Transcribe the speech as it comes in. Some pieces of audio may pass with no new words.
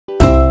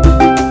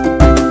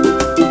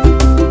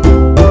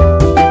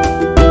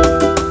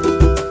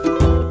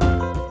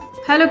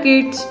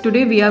kids,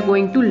 today we are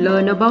going to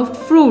learn about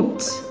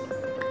fruits.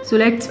 So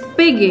let's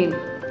begin.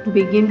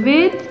 Begin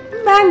with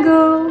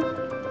mango.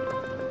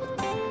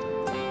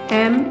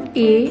 M-A-N-G-O,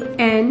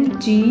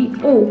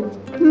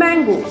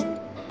 mango.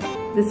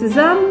 This is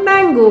a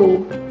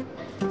mango.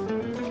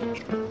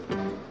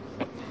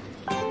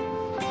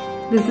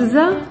 This is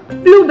a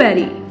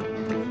blueberry.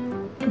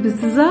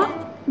 This is a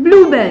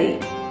blueberry.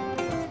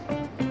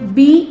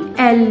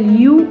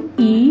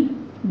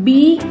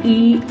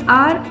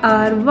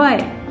 B-L-U-E-B-E-R-R-Y,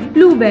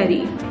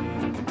 blueberry.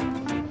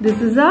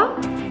 This is a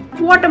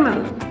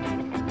watermelon.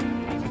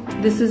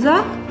 This is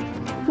a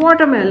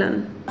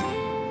watermelon.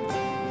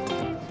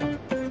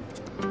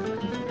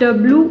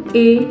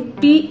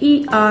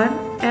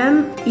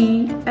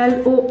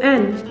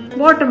 W-A-T-E-R-M-E-L-O-N,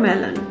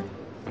 watermelon.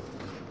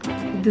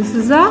 This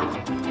is a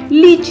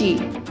lychee.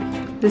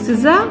 This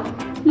is a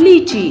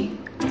lychee.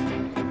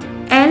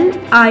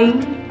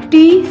 L-I-T-C-H-I,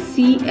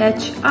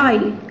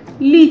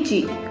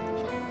 lychee.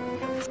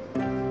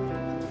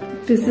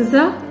 This is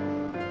a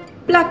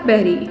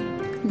blackberry.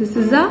 This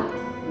is a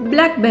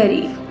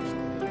blackberry.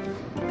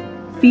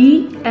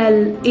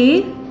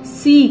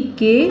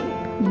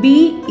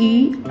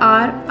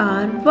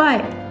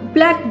 B-L-A-C-K-B-E-R-R-Y,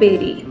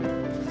 blackberry.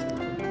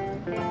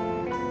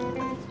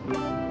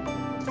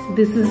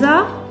 This is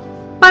a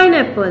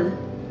pineapple.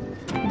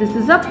 This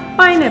is a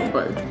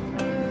pineapple.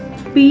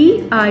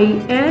 P-I-N-E-A-P-P-L-E,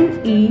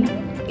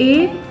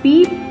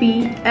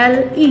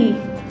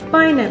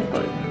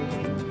 pineapple.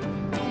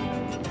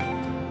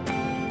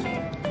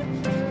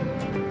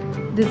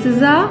 This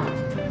is a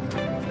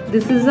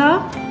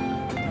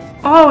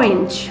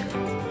orange.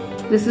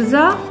 This is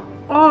a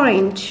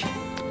orange.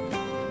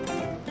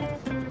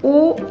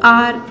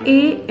 O-R-A-N-G-E,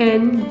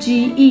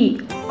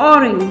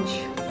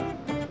 orange.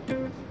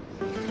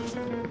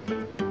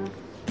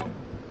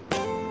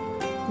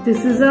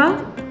 This is a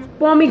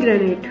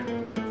pomegranate.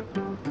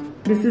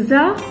 This is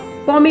a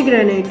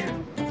pomegranate.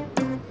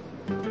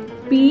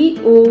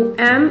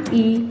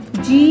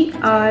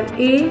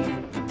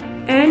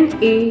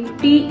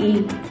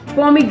 P-O-M-E-G-R-A-N-A-T-E,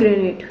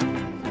 pomegranate.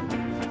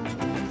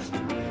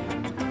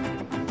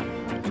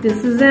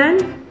 This is an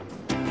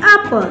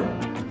apple.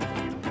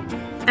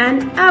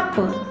 An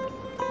apple.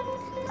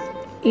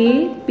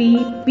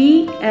 A-P-P-L-E,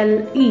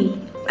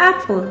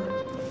 apple.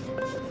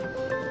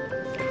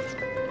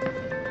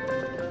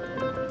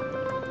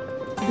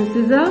 This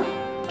is a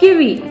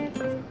kiwi.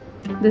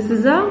 This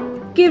is a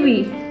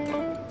kiwi.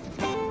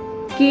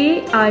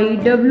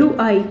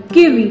 K-I-W-I,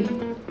 kiwi.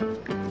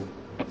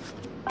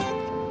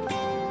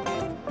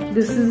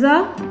 This is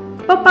a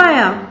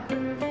papaya.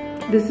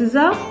 This is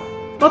a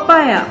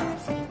papaya.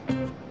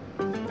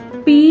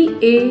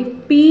 P-A-P-A-Y-A,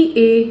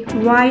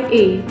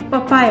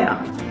 papaya.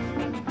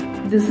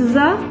 This is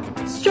a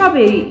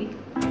strawberry.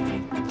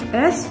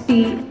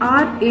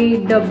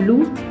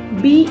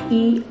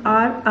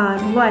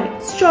 S-T-R-A-W-B-E-R-R-Y,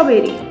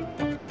 strawberry.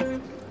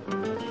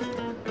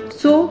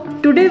 So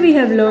today we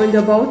have learned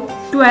about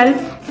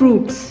 12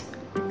 fruits.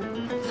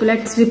 So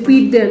let's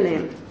repeat their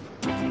name.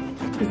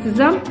 This is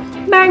a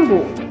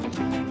mango.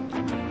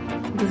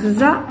 This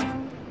is a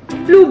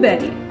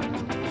blueberry.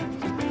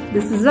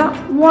 This is a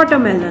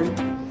watermelon.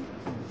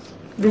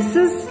 This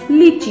is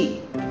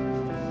lychee.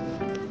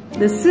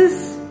 This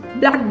is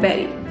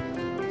blackberry.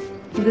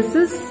 This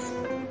is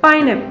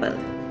pineapple.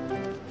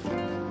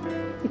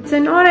 It's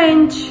an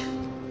orange.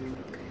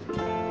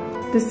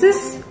 This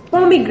is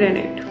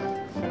pomegranate.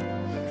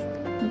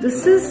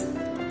 This is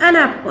an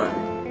apple.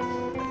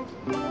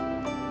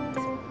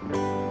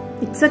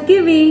 It's a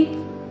kiwi.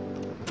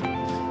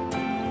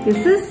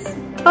 This is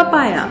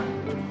papaya.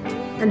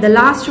 And the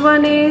last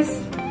one is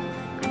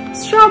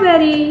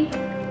strawberry.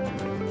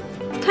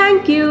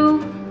 Thank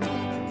you.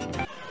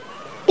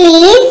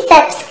 Please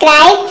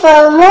subscribe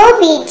for more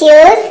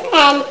videos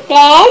and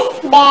press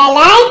bell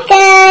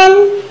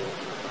icon.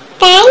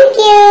 Thank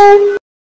you.